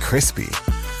McCrispy.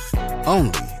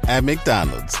 Only at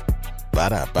McDonald's.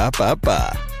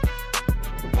 Ba-da-ba-ba-ba.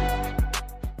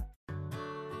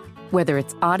 Whether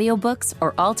it's audiobooks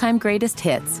or all-time greatest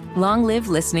hits, long live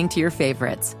listening to your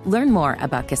favorites. Learn more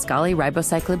about Kisqali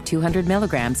Ribociclib 200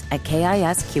 milligrams at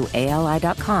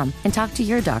KISQALI.com and talk to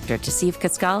your doctor to see if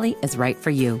Kisqali is right for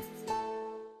you.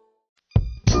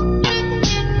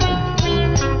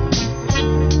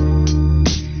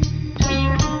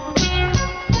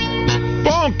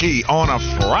 Funky on a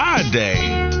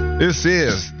Friday. This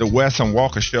is the Wes and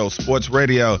Walker Show, Sports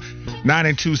Radio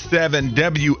 92.7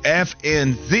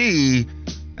 WFNZ,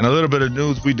 and a little bit of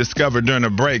news we discovered during the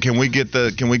break. Can we get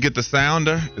the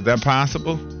sounder? Is that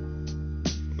possible?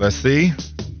 Let's see.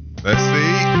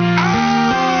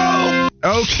 Oh!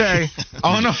 Okay.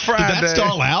 On a Friday. Did that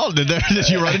stall out? Did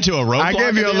you run into a roadblock? I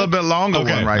gave you a little bit longer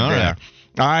one right there. Right.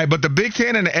 All right, but the Big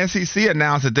Ten and the SEC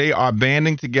announced that they are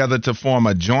banding together to form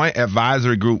a joint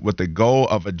advisory group with the goal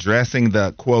of addressing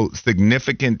the, quote,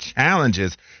 significant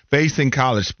challenges facing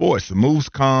college sports. The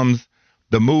move comes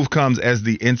as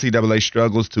the NCAA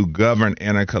struggles to govern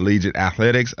intercollegiate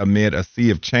athletics amid a sea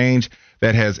of change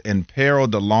that has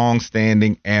imperiled the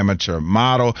long-standing amateur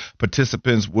model.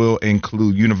 Participants will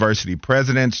include university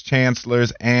presidents,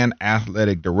 chancellors, and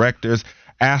athletic directors.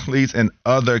 Athletes and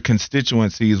other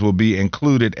constituencies will be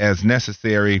included as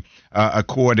necessary,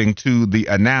 according to the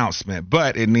announcement.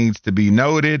 But it needs to be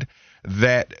noted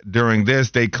that during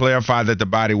this, they clarify that the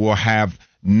body will have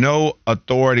no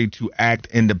authority to act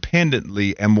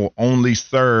independently and will only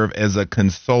serve as a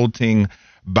consulting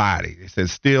body. It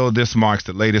says, still, this marks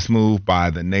the latest move by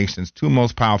the nation's two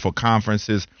most powerful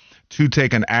conferences to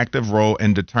take an active role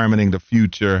in determining the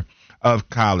future of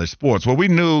college sports. Well, we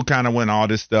knew kind of when all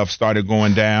this stuff started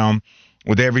going down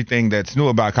with everything that's new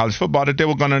about college football that there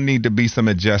were going to need to be some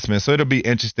adjustments. So it'll be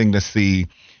interesting to see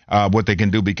what they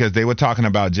can do, because they were talking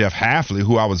about Jeff Hafley,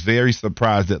 who I was very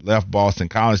surprised that left Boston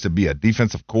College to be a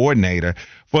defensive coordinator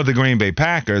for the Green Bay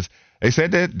Packers. They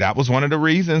said that was one of the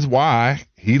reasons why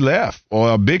he left,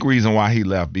 or a big reason why he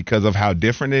left, because of how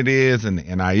different it is and the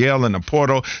NIL and the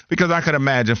portal. Because I could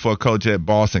imagine for a coach at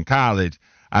Boston College,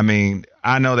 I mean,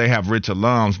 I know they have rich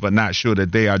alums, but not sure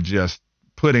that they are just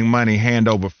putting money hand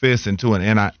over fist into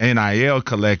an NIL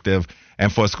collective.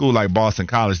 And for a school like Boston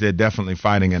College, they're definitely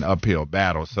fighting an uphill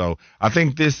battle. So I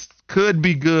think this could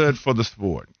be good for the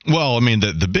sport. Well, I mean,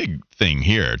 the big thing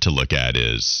here to look at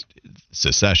is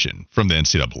secession from the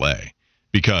NCAA,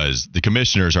 because the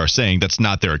commissioners are saying that's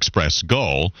not their express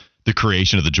goal. The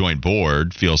creation of the joint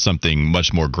board feels something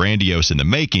much more grandiose in the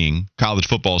making. College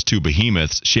football's two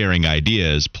behemoths sharing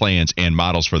ideas, plans, and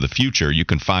models for the future. You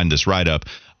can find this write-up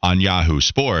on Yahoo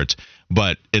Sports,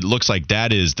 but it looks like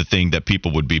that is the thing that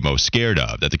people would be most scared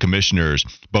of, that the commissioners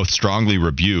both strongly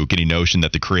rebuke any notion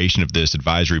that the creation of this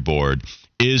advisory board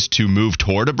is to move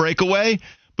toward a breakaway,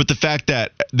 but the fact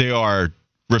that they are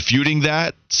refuting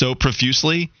that so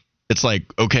profusely, it's like,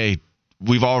 okay,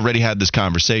 we've already had this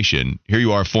conversation. Here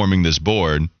you are forming this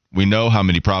board. We know how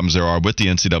many problems there are with the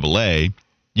NCAA.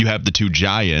 You have the two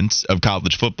giants of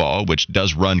college football, which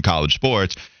does run college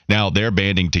sports. Now they're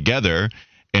banding together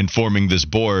and forming this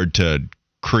board to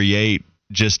create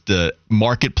just the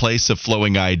marketplace of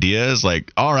flowing ideas.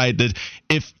 Like, all right,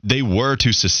 if they were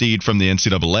to secede from the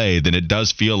NCAA, then it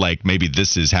does feel like maybe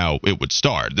this is how it would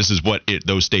start. This is what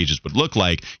those stages would look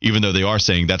like, even though they are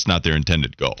saying that's not their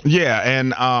intended goal. Yeah,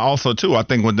 and also, too, I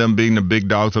think with them being the big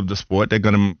dogs of the sport, they're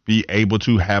going to be able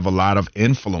to have a lot of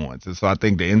influence. And so I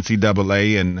think the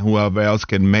NCAA and whoever else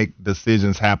can make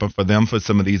decisions happen for them for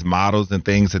some of these models and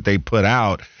things that they put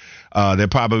out. They're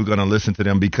probably going to listen to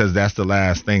them, because that's the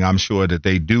last thing I'm sure that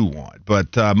they do want.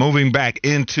 But moving back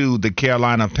into the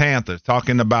Carolina Panthers,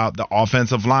 talking about the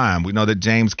offensive line, we know that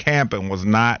James Campen was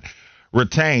not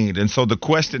retained. And so the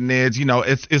question is,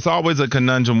 it's always a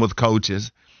conundrum with coaches,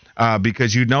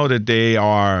 because you know that they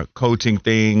are coaching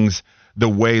things the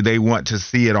way they want to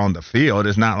see it on the field.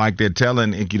 It's not like they're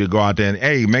telling Icky to go out there and,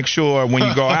 hey, make sure when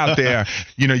you go out there,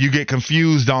 you get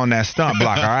confused on that stunt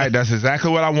block. All right, that's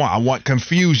exactly what I want. I want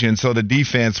confusion so the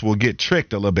defense will get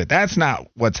tricked a little bit. That's not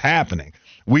what's happening.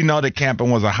 We know that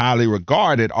Campen was a highly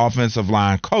regarded offensive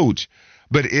line coach,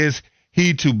 but is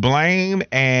he to blame?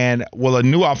 And will a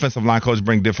new offensive line coach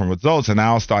bring different results? And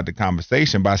I'll start the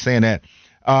conversation by saying that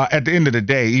at the end of the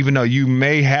day, even though you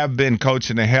may have been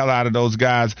coaching the hell out of those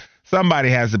guys, somebody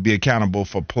has to be accountable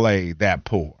for play that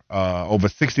poor. Over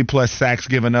 60-plus sacks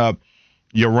given up.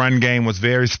 Your run game was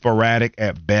very sporadic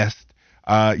at best.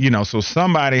 So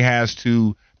somebody has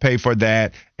to pay for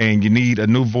that, and you need a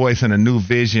new voice and a new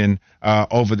vision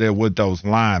over there with those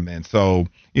linemen. So,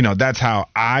 that's how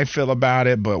I feel about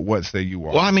it, but what say you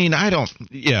all? Well, I mean,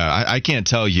 I can't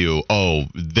tell you,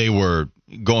 they were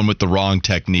going with the wrong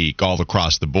technique all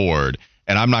across the board.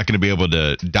 And I'm not going to be able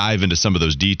to dive into some of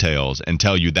those details and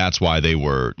tell you that's why they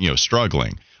were,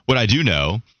 struggling. What I do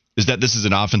know is that this is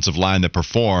an offensive line that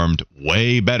performed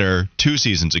way better 2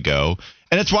 seasons ago.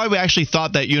 And it's why we actually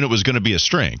thought that unit was going to be a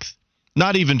strength.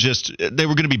 Not even just they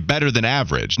were going to be better than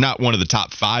average. Not one of the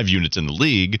top 5 units in the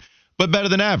league, but better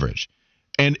than average.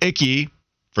 And Icky,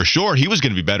 for sure, he was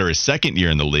going to be better his second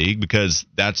year in the league, because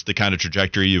that's the kind of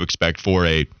trajectory you expect for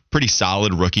a pretty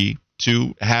solid rookie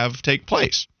to have take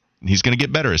place. He's going to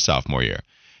get better his sophomore year.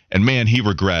 And, man, he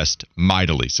regressed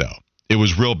mightily so. It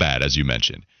was real bad, as you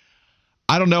mentioned.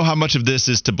 I don't know how much of this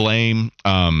is to blame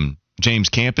James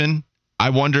Campen. I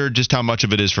wonder just how much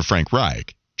of it is for Frank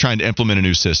Reich, trying to implement a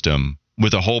new system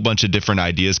with a whole bunch of different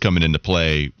ideas coming into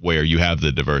play, where you have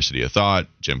the diversity of thought,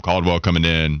 Jim Caldwell coming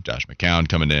in, Josh McCown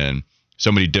coming in,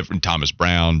 so many different, Thomas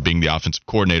Brown being the offensive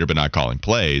coordinator but not calling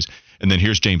plays. And then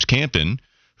here's James Campen,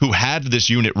 who had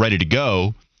this unit ready to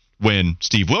go when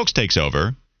Steve Wilks takes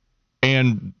over,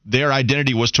 and their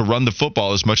identity was to run the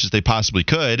football as much as they possibly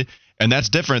could, and that's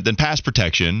different than pass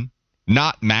protection,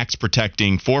 not max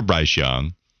protecting for Bryce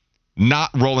Young,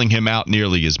 not rolling him out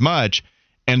nearly as much,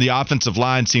 and the offensive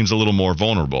line seems a little more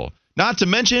vulnerable. Not to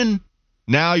mention,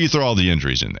 now you throw all the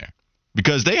injuries in there,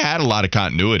 because they had a lot of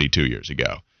continuity 2 years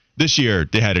ago. This year,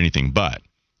 they had anything but.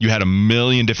 You had a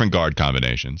million different guard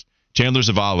combinations. Chandler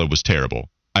Zavala was terrible.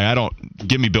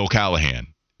 Give me Bill Callahan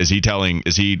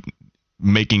Is he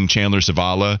making Chandler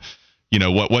Zavala,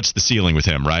 what's the ceiling with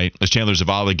him, right? Is Chandler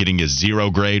Zavala getting a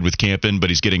 0 grade with Campen, but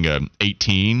he's getting a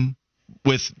 18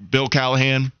 with Bill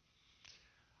Callahan?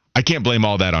 I can't blame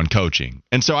all that on coaching.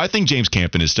 And so I think James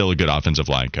Campen is still a good offensive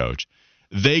line coach.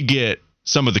 They get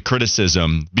some of the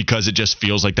criticism because it just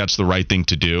feels like that's the right thing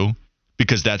to do,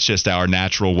 because that's just our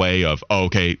natural way of,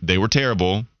 okay, they were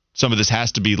terrible. Some of this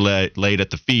has to be laid at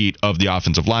the feet of the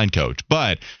offensive line coach.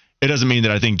 But it doesn't mean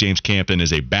that I think James Campen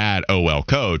is a bad OL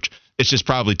coach. It's just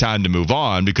probably time to move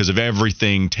on because of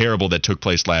everything terrible that took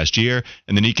place last year,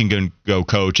 and then he can go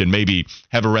coach and maybe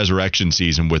have a resurrection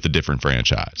season with a different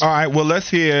franchise. All right, well, let's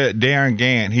hear Darren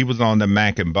Gant. He was on the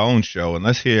Mac and Bone show, and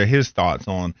let's hear his thoughts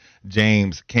on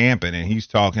James Campen, and he's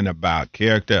talking about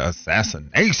character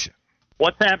assassination.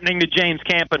 What's happening to James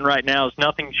Campen right now is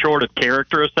nothing short of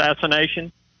character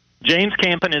assassination. James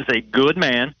Campen is a good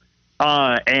man,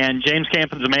 and James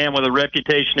Campen's a man with a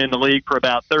reputation in the league for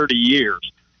about 30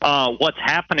 years. What's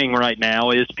happening right now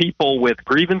is people with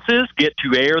grievances get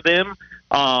to air them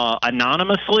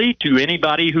anonymously to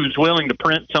anybody who's willing to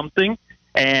print something,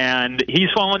 and he's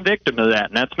fallen victim to that,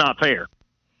 and that's not fair.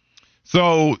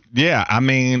 So, yeah, I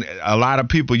mean, a lot of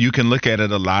people, you can look at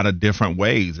it a lot of different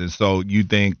ways. And so you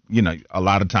think, a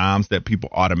lot of times that people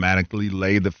automatically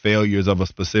lay the failures of a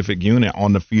specific unit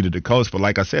on the feet of the coach. But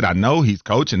like I said, I know he's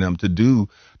coaching them to do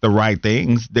the right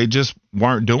things. They just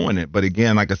weren't doing it. But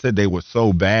again, like I said, they were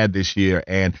so bad this year.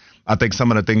 And I think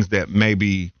some of the things that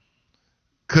maybe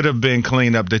could have been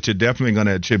cleaned up that you're definitely going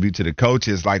to attribute to the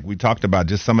coaches, like we talked about,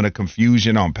 just some of the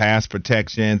confusion on pass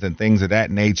protections and things of that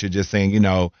nature, just saying,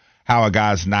 how a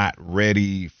guy's not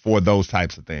ready for those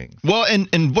types of things. Well,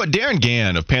 and what Darren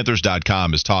Gann of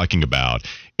Panthers.com is talking about,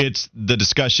 it's the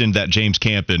discussion that James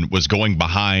Campen was going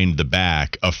behind the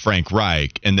back of Frank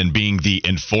Reich and then being the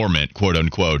informant, quote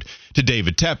unquote, to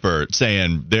David Tepper,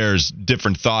 saying there's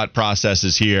different thought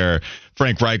processes here.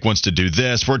 Frank Reich wants to do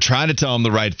this. We're trying to tell him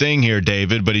the right thing here,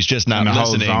 David, but he's just not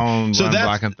listening. So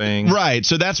that's thing. Right.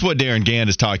 So that's what Darren Gann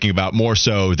is talking about, more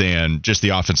so than just the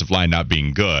offensive line not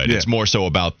being good. Yeah. It's more so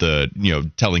about the,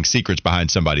 telling secrets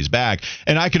behind somebody's back.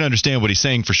 And I can understand what he's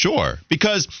saying for sure,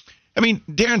 because,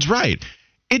 Darren's right.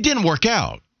 It didn't work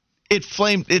out. It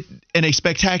flamed it in a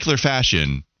spectacular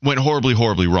fashion, went horribly,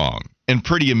 horribly wrong, and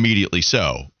pretty immediately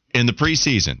so. In the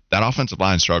preseason, that offensive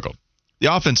line struggled.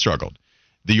 The offense struggled.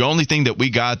 The only thing that we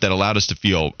got that allowed us to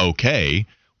feel okay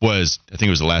was, I think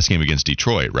it was the last game against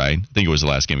Detroit, right? I think it was the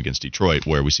last game against Detroit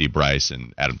where we see Bryce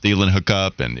and Adam Thielen hook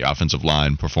up and the offensive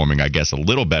line performing, I guess, a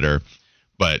little better.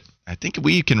 But I think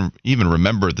we can even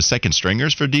remember the second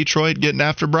stringers for Detroit getting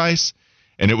after Bryce.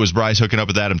 And it was Bryce hooking up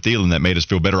with Adam Thielen that made us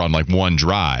feel better on like one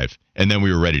drive. And then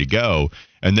we were ready to go.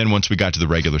 And then once we got to the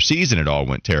regular season, it all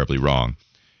went terribly wrong.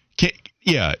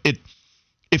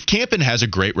 If Campen has a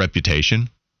great reputation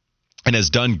and has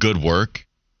done good work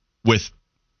with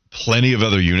plenty of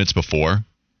other units before,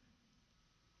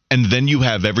 and then you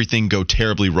have everything go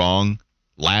terribly wrong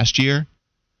last year,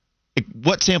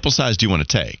 what sample size do you want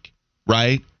to take,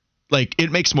 right? Like,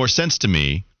 it makes more sense to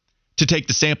me to take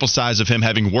the sample size of him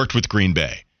having worked with Green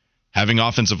Bay, having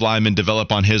offensive linemen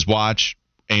develop on his watch,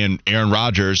 and Aaron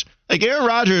Rodgers. Like, Aaron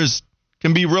Rodgers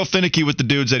can be real finicky with the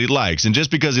dudes that he likes, and just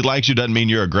because he likes you doesn't mean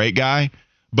you're a great guy.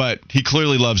 But he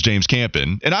clearly loves James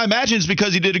Campen. And I imagine it's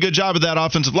because he did a good job of that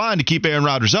offensive line to keep Aaron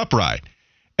Rodgers upright.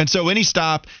 And so any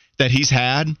stop that he's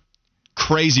had,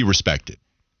 crazy respected.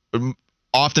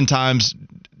 Oftentimes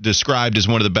described as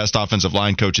one of the best offensive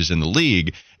line coaches in the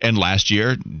league. And last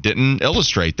year didn't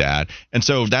illustrate that. And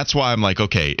so that's why I'm like,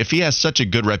 okay, if he has such a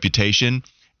good reputation,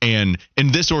 and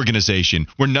in this organization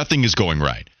where nothing is going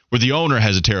right, where the owner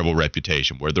has a terrible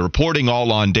reputation, where the reporting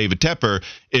all on David Tepper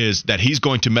is that he's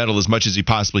going to meddle as much as he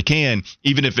possibly can,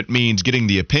 even if it means getting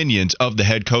the opinions of the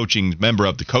head coaching member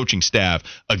of the coaching staff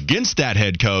against that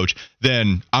head coach,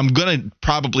 then I'm going to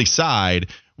probably side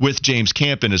with James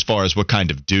Campen as far as what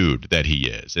kind of dude that he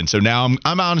is. And so now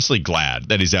I'm honestly glad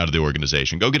that he's out of the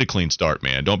organization. Go get a clean start,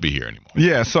 man. Don't be here anymore.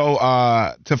 Yeah, so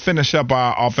to finish up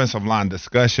our offensive line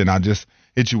discussion, I'll just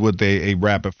hit you with a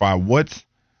rapid fire.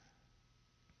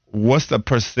 What's the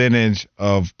percentage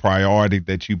of priority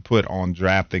that you put on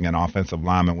drafting an offensive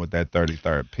lineman with that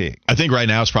 33rd pick? I think right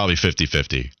now it's probably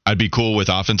 50-50. I'd be cool with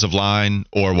offensive line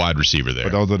or wide receiver there.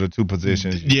 But those are the two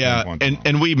positions. Yeah,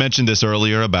 and we mentioned this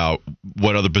earlier about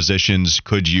what other positions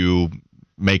could you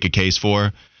make a case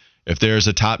for. If there's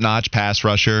a top-notch pass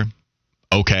rusher,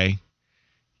 okay.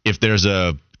 If there's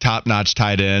a top-notch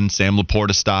tight end, Sam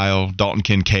Laporta style, Dalton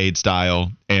Kincaid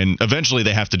style, and eventually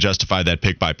they have to justify that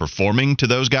pick by performing to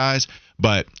those guys.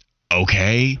 But,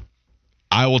 okay,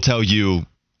 I will tell you,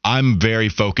 I'm very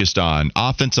focused on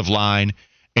offensive line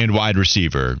and wide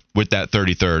receiver with that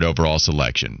 33rd overall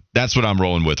selection. That's what I'm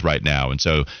rolling with right now. And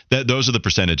so those are the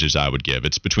percentages I would give.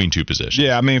 It's between two positions.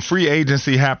 Yeah, I mean, free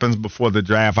agency happens before the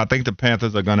draft. I think the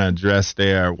Panthers are going to address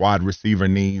their wide receiver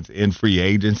needs in free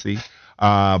agency.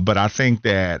 But I think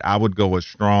that I would go a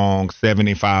strong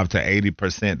 75 to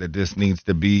 80% that this needs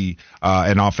to be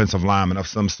an offensive lineman of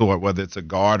some sort, whether it's a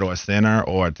guard or a center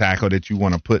or a tackle that you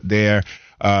want to put there,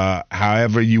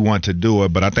 however you want to do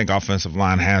it. But I think offensive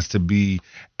line has to be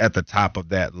at the top of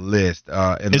that list.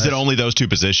 Is it only those two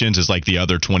positions? Is like the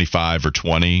other 25 or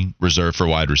 20 reserved for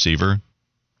wide receiver?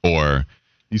 Or...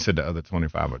 You said the other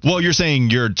 25 or 20. Well, you're saying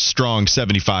you're strong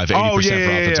 75, 80% for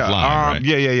offensive line, right?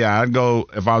 Yeah. I'd go,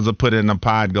 if I was to put it in a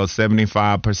pie, I'd go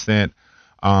 75%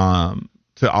 to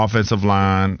offensive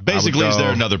line. Basically, is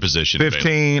there another position?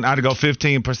 15. I'd go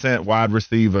 15% wide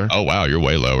receiver. Oh, wow. You're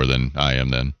way lower than I am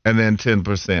then. And then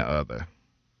 10% other.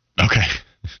 Okay.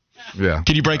 Yeah.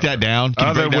 Can you break that down?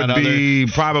 Other would be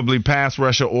probably pass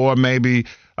rusher or maybe,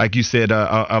 like you said,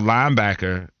 a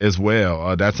linebacker as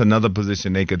well. That's another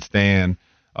position they could stand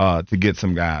to get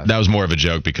some guys. That was more of a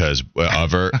joke because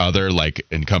other like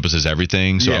encompasses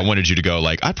everything. So I wanted you to go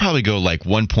like, I'd probably go like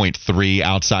 1.3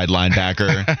 outside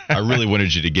linebacker. I really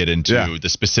wanted you to get into the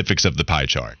specifics of the pie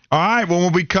chart. All right. Well,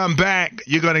 when we come back,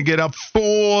 you're going to get a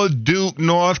full Duke,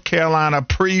 North Carolina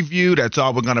preview. That's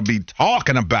all we're going to be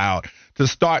talking about to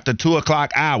start the 2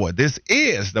 o'clock hour. This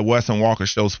is the Wes and Walker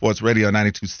Show, Sports Radio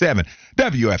 92.7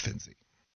 WFNZ.